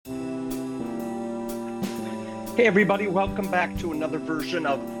Hey, everybody, welcome back to another version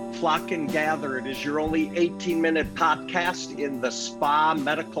of Flock and Gather. It is your only 18-minute podcast in the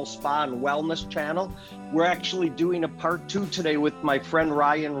medical spa and wellness channel. We're actually doing a part two today with my friend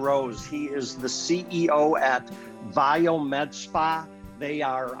Ryan Rose. He is the CEO at VIO Med Spa. They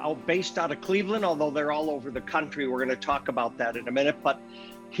are based out of Cleveland, although they're all over the country. We're going to talk about that in a minute, but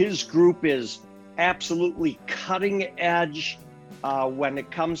his group is absolutely cutting edge when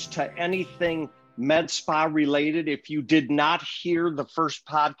it comes to anything med spa related. If you did not hear the first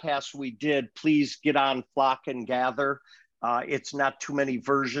podcast we did, please get on Flock and Gather. It's not too many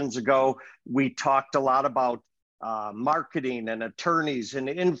versions ago. We talked a lot about marketing and attorneys and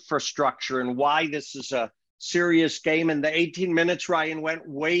infrastructure and why this is a serious game. And the 18 minutes, Ryan, went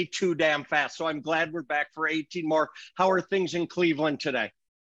way too damn fast. So I'm glad we're back for 18 more. How are things in Cleveland today?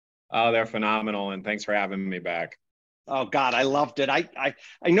 Oh, they're phenomenal. And thanks for having me back. Oh, God, I loved it. I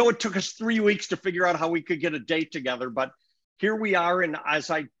know it took us 3 weeks to figure out how we could get a date together, but here we are. And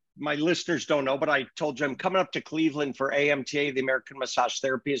my listeners don't know, but I told you I'm coming up to Cleveland for AMTA, the American Massage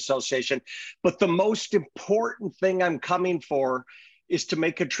Therapy Association. But the most important thing I'm coming for is to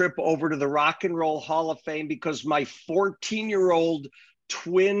make a trip over to the Rock and Roll Hall of Fame, because my 14-year-old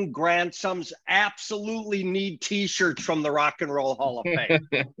twin grandsons absolutely need T-shirts from the Rock and Roll Hall of Fame.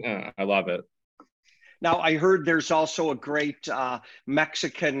 I love it. Now, I heard there's also a great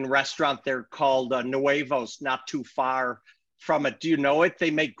Mexican restaurant there called Nuevos, not too far from it. Do you know it?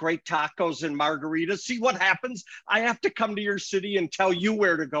 They make great tacos and margaritas. See what happens? I have to come to your city and tell you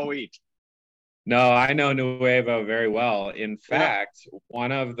where to go eat. No, I know Nuevo very well. In fact,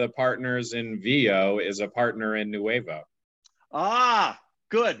 one of the partners in VIO is a partner in Nuevo. Ah,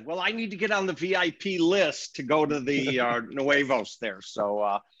 good. Well, I need to get on the VIP list to go to the Nuevos there.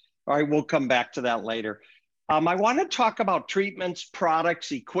 So, all right, we'll come back to that later. I want to talk about treatments,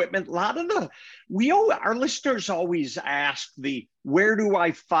 products, equipment. A lot of our listeners always ask where do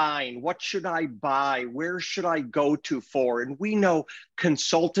I find, what should I buy, where should I go to for? And we know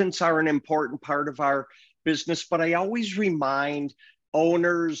consultants are an important part of our business, but I always remind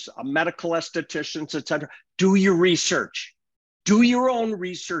owners, medical estheticians, et cetera, do your research. Do your own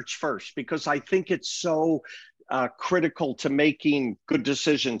research first, because I think it's so critical to making good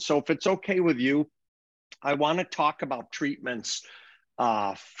decisions. So if it's okay with you, I want to talk about treatments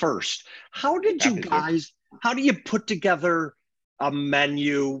first. How do you put together a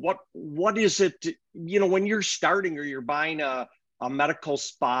menu? What is it, when you're starting or you're buying a medical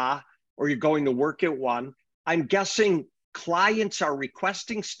spa or you're going to work at one? I'm guessing clients are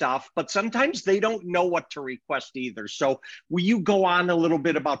requesting stuff, but sometimes they don't know what to request either. So will you go on a little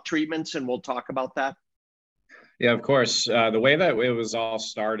bit about treatments and we'll talk about that? Yeah, of course. The way that it was all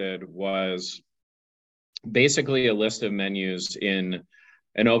started was basically a list of menus in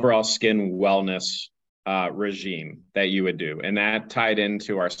an overall skin wellness regime that you would do. And that tied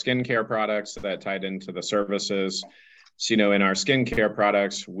into our skincare products, that tied into the services. So, in our skincare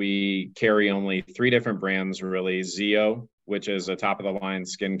products, we carry only 3 different brands, really. VIO, which is a top-of-the-line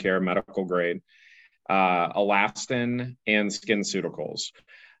skincare medical grade, Elastin, and SkinCeuticals.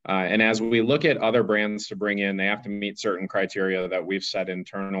 And as we look at other brands to bring in, they have to meet certain criteria that we've set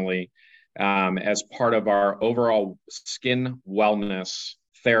internally as part of our overall skin wellness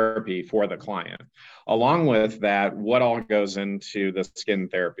therapy for the client. Along with that, what all goes into the skin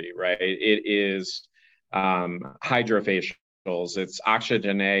therapy, right? It is hydrofacials, it's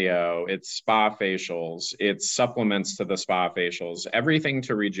Oxygeneo, it's spa facials, it's supplements to the spa facials, everything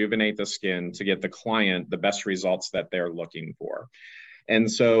to rejuvenate the skin to get the client the best results that they're looking for.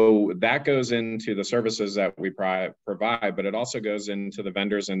 And so that goes into the services that we provide, but it also goes into the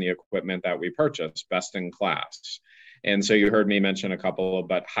vendors and the equipment that we purchase, best in class. And so you heard me mention a couple,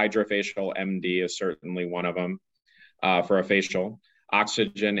 but Hydrofacial MD is certainly one of them for a facial.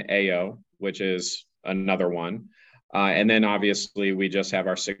 Oxygeneo, which is another one. And then obviously we just have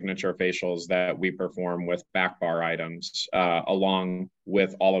our signature facials that we perform with back bar items, along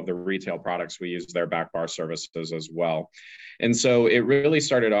with all of the retail products. We use their back bar services as well. And so it really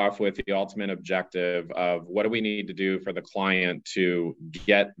started off with the ultimate objective of what do we need to do for the client to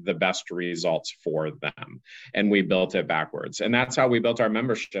get the best results for them. And we built it backwards. And that's how we built our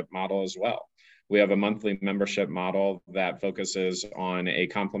membership model as well. We have a monthly membership model that focuses on a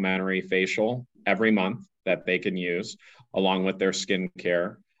complimentary facial every month that they can use along with their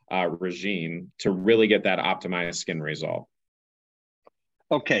skincare regime to really get that optimized skin result.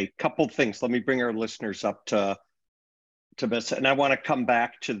 Okay, couple things. Let me bring our listeners up to this. And I want to come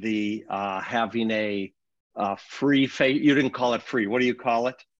back to the having a free face. You didn't call it free. What do you call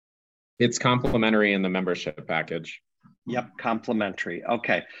it? It's complimentary in the membership package. Yep, complimentary.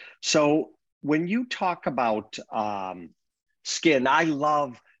 Okay. So when you talk about skin, I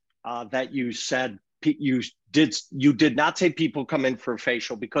love that you said you did not say people come in for a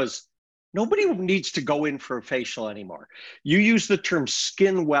facial, because nobody needs to go in for a facial anymore. You use the term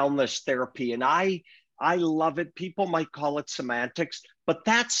skin wellness therapy, and I love it. People might call it semantics, but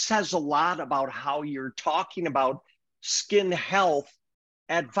that says a lot about how you're talking about skin health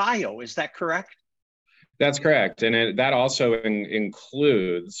at VIO. Is that correct? That's correct. And that also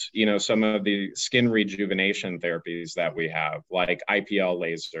includes, some of the skin rejuvenation therapies that we have, like IPL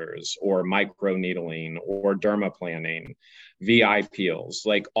lasers or microneedling or dermaplaning, VI peels.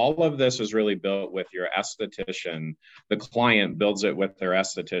 Like all of this is really built with your esthetician. The client builds it with their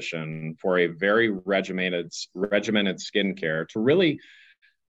esthetician for a very regimented skincare to really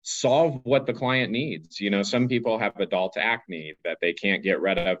solve what the client needs. Some people have adult acne that they can't get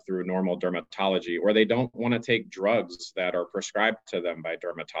rid of through normal dermatology, or they don't want to take drugs that are prescribed to them by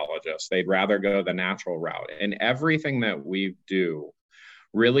dermatologists. They'd rather go the natural route. And everything that we do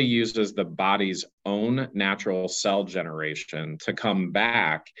really uses the body's own natural cell generation to come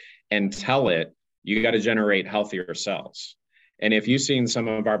back and tell it, you got to generate healthier cells. And if you've seen some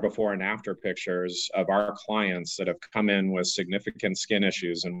of our before and after pictures of our clients that have come in with significant skin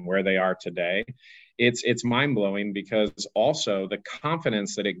issues and where they are today, it's mind-blowing, because also the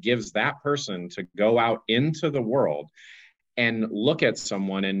confidence that it gives that person to go out into the world and look at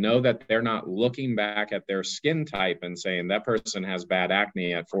someone and know that they're not looking back at their skin type and saying that person has bad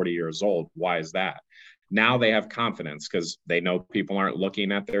acne at 40 years old. Why is that? Now they have confidence because they know people aren't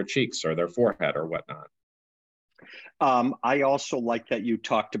looking at their cheeks or their forehead or whatnot. I also like that you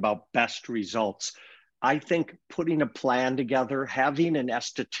talked about best results. I think putting a plan together, having an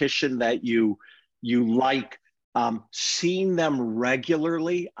esthetician that you like, seeing them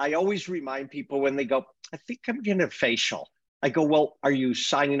regularly. I always remind people when they go, I think I'm getting a facial. I go, well, are you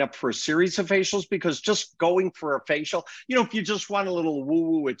signing up for a series of facials? Because just going for a facial, if you just want a little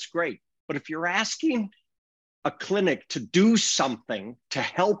woo-woo, it's great. But if you're asking a clinic to do something to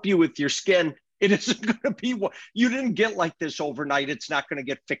help you with your skin, it isn't going to be what you didn't get like this overnight. It's not going to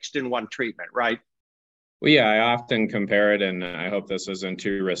get fixed in one treatment, right? Well, yeah, I often compare it, and I hope this isn't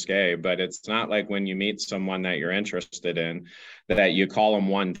too risque, but it's not like when you meet someone that you're interested in, that you call them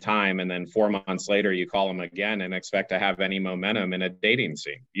one time and then 4 months later you call them again and expect to have any momentum in a dating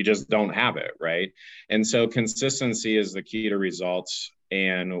scene. You just don't have it, right? And so consistency is the key to results.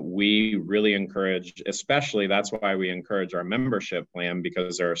 And we really encourage, especially that's why we encourage our membership plan,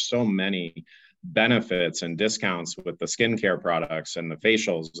 because there are so many benefits and discounts with the skincare products and the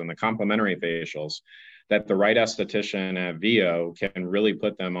facials and the complimentary facials, that the right esthetician at VIO can really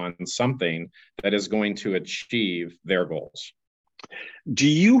put them on something that is going to achieve their goals. Do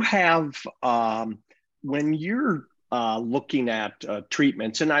you have, when you're looking at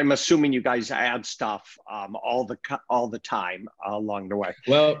treatments, and I'm assuming you guys add stuff all the time along the way?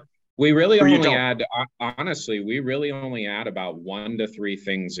 Well, we really only add, honestly, we really only add about 1 to 3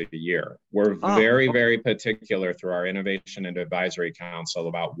 things a year. We're very particular through our Innovation and Advisory Council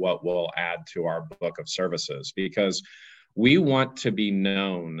about what we'll add to our book of services, because we want to be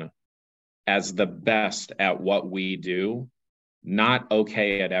known as the best at what we do, not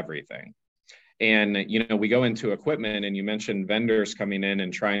okay at everything. And, we go into equipment, and you mentioned vendors coming in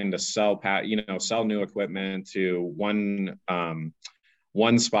and trying to sell new equipment to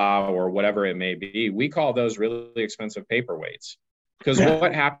one spa or whatever it may be. We call those really expensive paperweights, because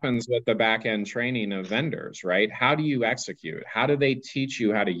what happens with the back end training of vendors, right? How do you execute? How do they teach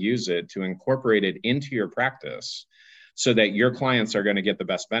you how to use it to incorporate it into your practice so that your clients are going to get the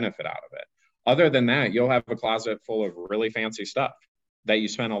best benefit out of it? Other than that, you'll have a closet full of really fancy stuff that you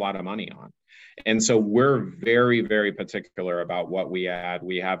spend a lot of money on. And so we're very particular about what we add.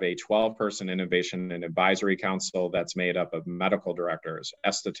 We have a 12-person innovation and advisory council that's made up of medical directors,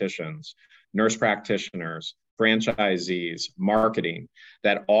 estheticians, nurse practitioners, franchisees, marketing,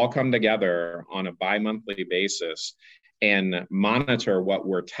 that all come together on a bi-monthly basis and monitor what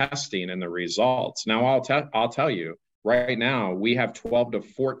we're testing and the results. Now, I'll tell you, right now, we have 12 to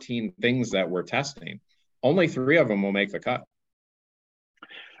 14 things that we're testing. Only 3 of them will make the cut.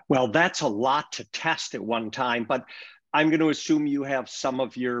 Well, that's a lot to test at one time, but I'm going to assume you have some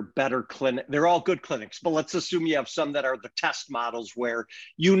of your better clinic. They're all good clinics, but let's assume you have some that are the test models where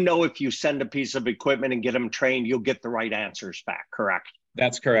if you send a piece of equipment and get them trained, you'll get the right answers back, correct?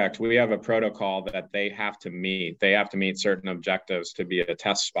 That's correct. We have a protocol that they have to meet. They have to meet certain objectives to be a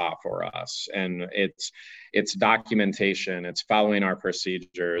test spot for us. And it's documentation, it's following our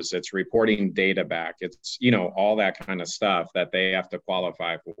procedures, it's reporting data back, it's, all that kind of stuff that they have to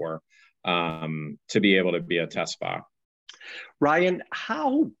qualify for to be able to be a test spot. Ryan,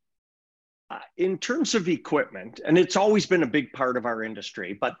 how in terms of equipment, and it's always been a big part of our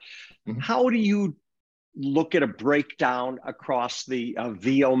industry, but how do you look at a breakdown across the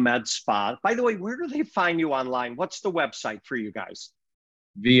VIO Med Spa? By the way, where do they find you online? What's the website for you guys?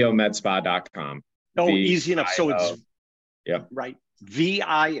 VIOMedspa.com. Oh, easy enough. So it's yep. Right.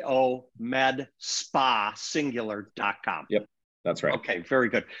 VIO Med Spa singular.com. Yep. That's right. Okay, very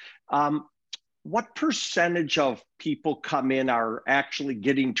good. What percentage of people come in are actually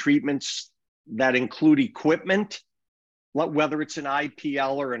getting treatments that include equipment, whether it's an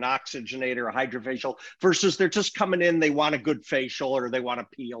IPL or an oxygenator or a hydrofacial, versus they're just coming in, they want a good facial or they want a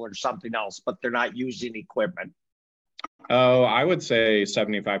peel or something else, but they're not using equipment? Oh, I would say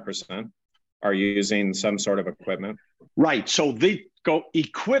 75% are using some sort of equipment. Right. So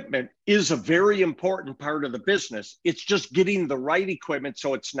equipment is a very important part of the business. It's just getting the right equipment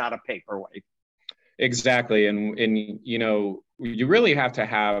so it's not a paperweight. Exactly. And you know, you really have to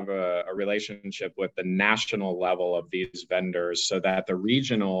have a relationship with the national level of these vendors so that the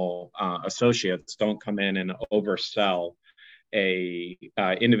regional associates don't come in and oversell a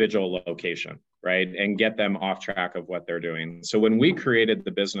individual location, right? And get them off track of what they're doing. So when we created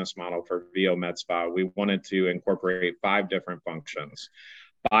the business model for VIO Med Spa, we wanted to incorporate 5 different functions: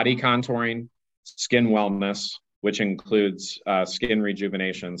 body contouring, skin wellness, which includes skin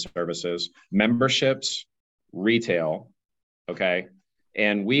rejuvenation services, memberships, retail, okay?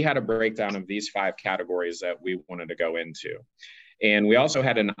 And we had a breakdown of these 5 categories that we wanted to go into. And we also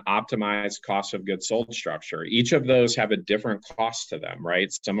had an optimized cost of goods sold structure. Each of those have a different cost to them,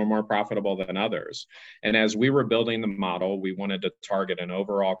 right? Some are more profitable than others. And as we were building the model, we wanted to target an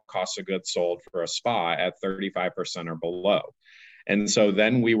overall cost of goods sold for a spa at 35% or below. And so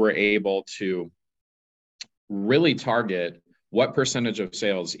then we were able to really target what percentage of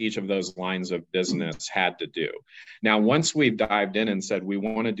sales each of those lines of business had to do. Now, once we've dived in and said we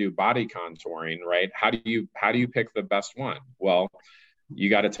want to do body contouring, right? How do you pick the best one? Well, you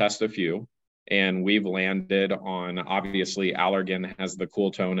got to test a few, and we've landed on, obviously, Allergan has the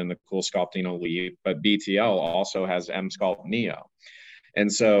Cool Tone and the Cool Sculpting Elite, but BTL also has M Sculpt Neo. And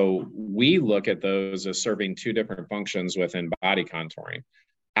so we look at those as serving 2 different functions within body contouring.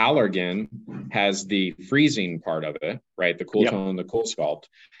 Allergan has the freezing part of it, right? The Cool Tone, the Cool Sculpt.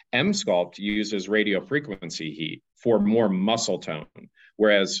 M Sculpt uses radio frequency heat for more muscle tone,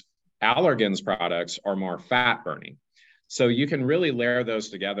 whereas Allergan's products are more fat burning. So you can really layer those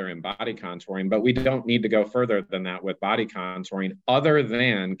together in body contouring, but we don't need to go further than that with body contouring, other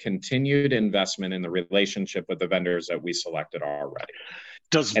than continued investment in the relationship with the vendors that we selected already.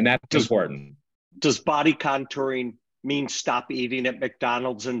 And that's important. Does body contouring mean stop eating at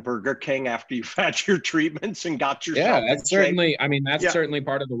McDonald's and Burger King after you've had your treatments and got yourself that's certainly, I mean, that's certainly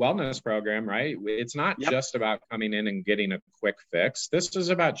part of the wellness program, right? It's not just about coming in and getting a quick fix. This is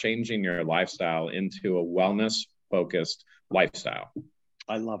about changing your lifestyle into a wellness focused lifestyle.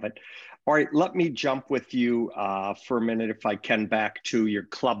 I love it. All right, let me jump with you for a minute, if I can, back to your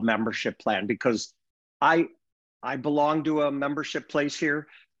club membership plan, because I belong to a membership place here.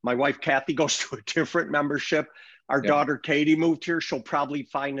 My wife, Kathy, goes to a different membership. Our daughter, Katie, moved here. She'll probably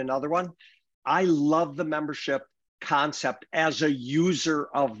find another one. I love the membership concept as a user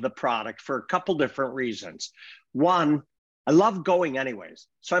of the product for a couple different reasons. One, I love going anyways.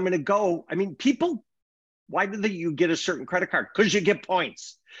 So I'm going to go. I mean, people, why do you get a certain credit card? Because you get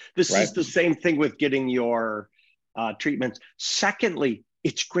points. This is the same thing with getting your treatments. Secondly,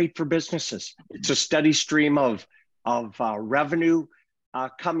 it's great for businesses. It's a steady stream of revenue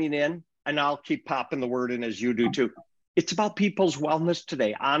coming in. And I'll keep popping the word in as you do too. It's about people's wellness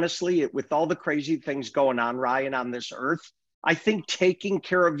today. Honestly, with all the crazy things going on, Ryan, on this earth, I think taking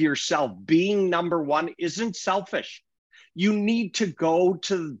care of yourself, being number one, isn't selfish. You need to go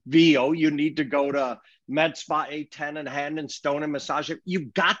to VIO. You need to go to Med Spa, A10 and Hand and Stone and Massage.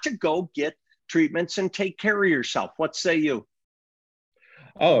 You've got to go get treatments and take care of yourself. What say you?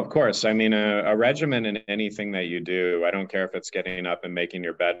 Oh, of course. I mean, a regimen in anything that you do, I don't care if it's getting up and making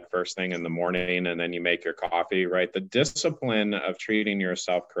your bed first thing in the morning and then you make your coffee, right? The discipline of treating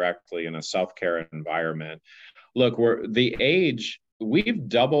yourself correctly in a self-care environment. Look, we've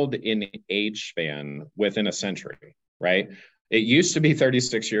doubled in age span within a century, right? It used to be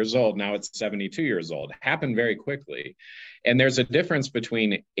 36 years old. Now it's 72 years old. It happened very quickly. And there's a difference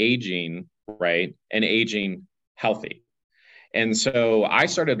between aging, right, and aging healthy. And so I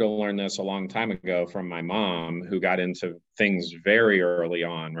started to learn this a long time ago from my mom, who got into things very early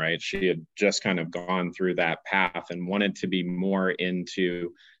on, right? She had just kind of gone through that path and wanted to be more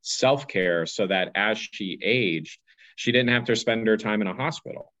into self-care so that as she aged, she didn't have to spend her time in a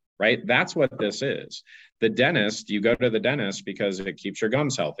hospital, right? That's what this is. The dentist, you go to the dentist because it keeps your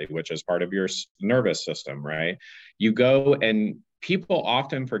gums healthy, which is part of your nervous system, right? You go, and people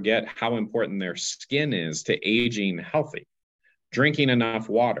often forget how important their skin is to aging healthy, drinking enough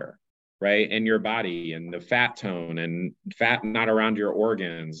water, right? And your body and the fat tone and fat not around your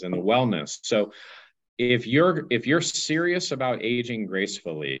organs and the wellness. So if you're serious about aging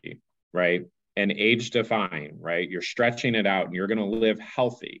gracefully, right? And age defying, right? You're stretching it out and you're going to live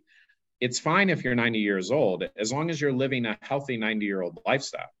healthy. It's fine if you're 90 years old, as long as you're living a healthy 90-year-old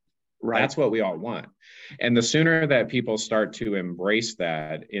lifestyle. Right. That's what we all want. And the sooner that people start to embrace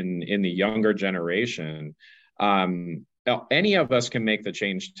that in the younger generation, any of us can make the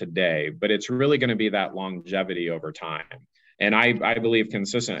change today, but it's really going to be that longevity over time. And I believe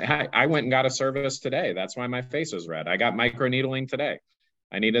consistent. I went and got a service today. That's why my face is red. I got microneedling today.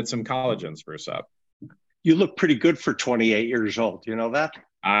 I needed some collagen spruce up. You look pretty good for 28 years old. You know that?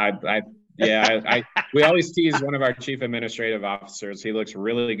 We always tease one of our chief administrative officers. He looks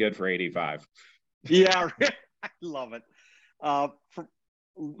really good for 85. Yeah, I love it. For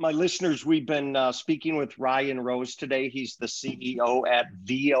my listeners, we've been speaking with Ryan Rose today. He's the CEO at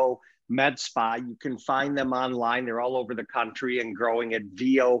VIO Med Spa. You can find them online. They're all over the country and growing at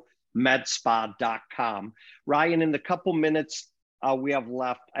VIOMedspa.com. Ryan, in the couple minutes we have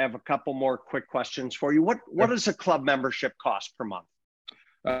left, I have a couple more quick questions for you. What does a club membership cost per month?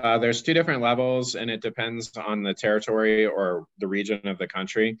 There's two different levels, and it depends on the territory or the region of the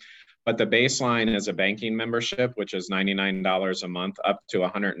country. But the baseline is a banking membership, which is $99 a month, up to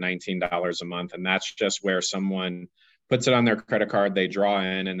 $119 a month. And that's just where someone puts it on their credit card, they draw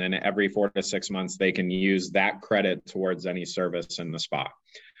in, and then every 4 to 6 months, they can use that credit towards any service in the spa.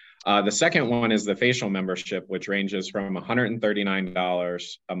 The second one is the facial membership, which ranges from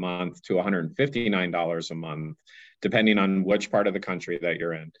 $139 a month to $159 a month, depending on which part of the country that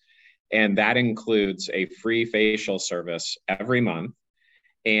you're in. And that includes a free facial service every month,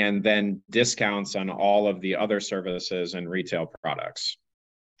 and then discounts on all of the other services and retail products.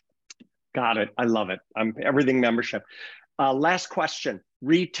 Got it. I love it. Everything membership. Last question,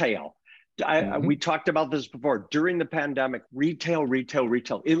 retail. We talked about this before. During the pandemic, retail.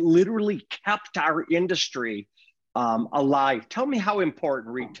 It literally kept our industry alive. Tell me how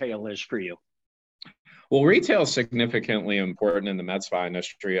important retail is for you. Well, retail is significantly important in the med spa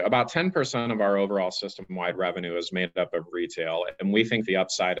industry. About 10% of our overall system-wide revenue is made up of retail, and we think the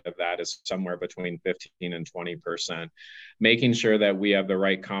upside of that is somewhere between 15 and 20%, making sure that we have the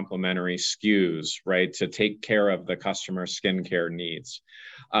right complementary SKUs, right, to take care of the customer skincare needs.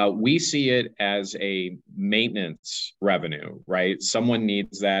 We see it as a maintenance revenue, right? Someone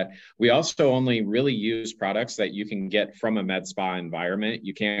needs that. We also only really use products that you can get from a med spa environment.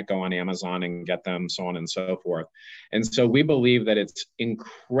 You can't go on Amazon and get them, so on and so forth. And so we believe that it's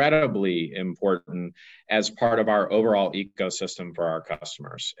incredibly important as part of our overall ecosystem for our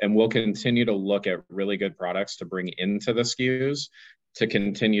customers. And we'll continue to look at really good products to bring into the SKUs to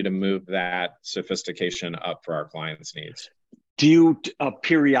continue to move that sophistication up for our clients' needs. Do you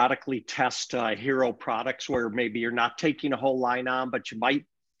periodically test hero products where maybe you're not taking a whole line on, but you might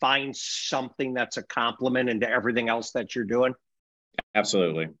find something that's a complement into everything else that you're doing?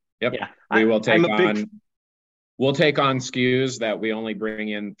 Absolutely. Yep. Yeah. We'll take on SKUs that we only bring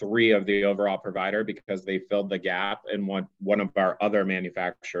in 3 of the overall provider because they filled the gap in what one of our other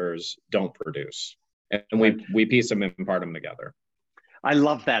manufacturers don't produce. And we piece them and part them together. I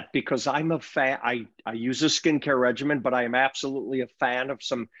love that because I'm a fan. I use a skincare regimen, but I am absolutely a fan of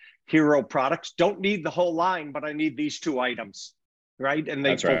some hero products. Don't need the whole line, but I need these 2 items, right? And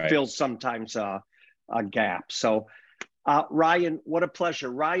they fulfill sometimes a gap. So Ryan, what a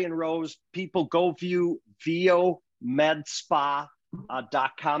pleasure. Ryan Rose, people go view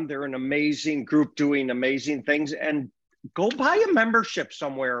VIOMedspa.com. They're an amazing group doing amazing things. And go buy a membership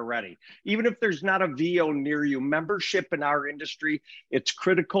somewhere already. Even if there's not a VIO near you, membership in our industry, it's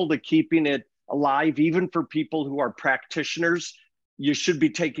critical to keeping it alive. Even for people who are practitioners, you should be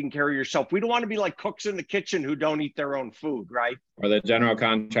taking care of yourself. We don't want to be like cooks in the kitchen who don't eat their own food, right? Or the general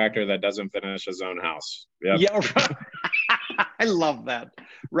contractor that doesn't finish his own house. Yep. Yeah, I love that.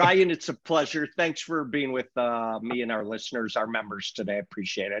 Ryan, it's a pleasure. Thanks for being with me and our listeners, our members today. I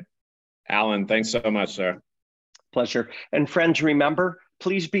appreciate it. Alan, thanks so much, sir. Pleasure. And friends, remember,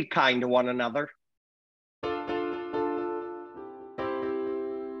 please be kind to one another.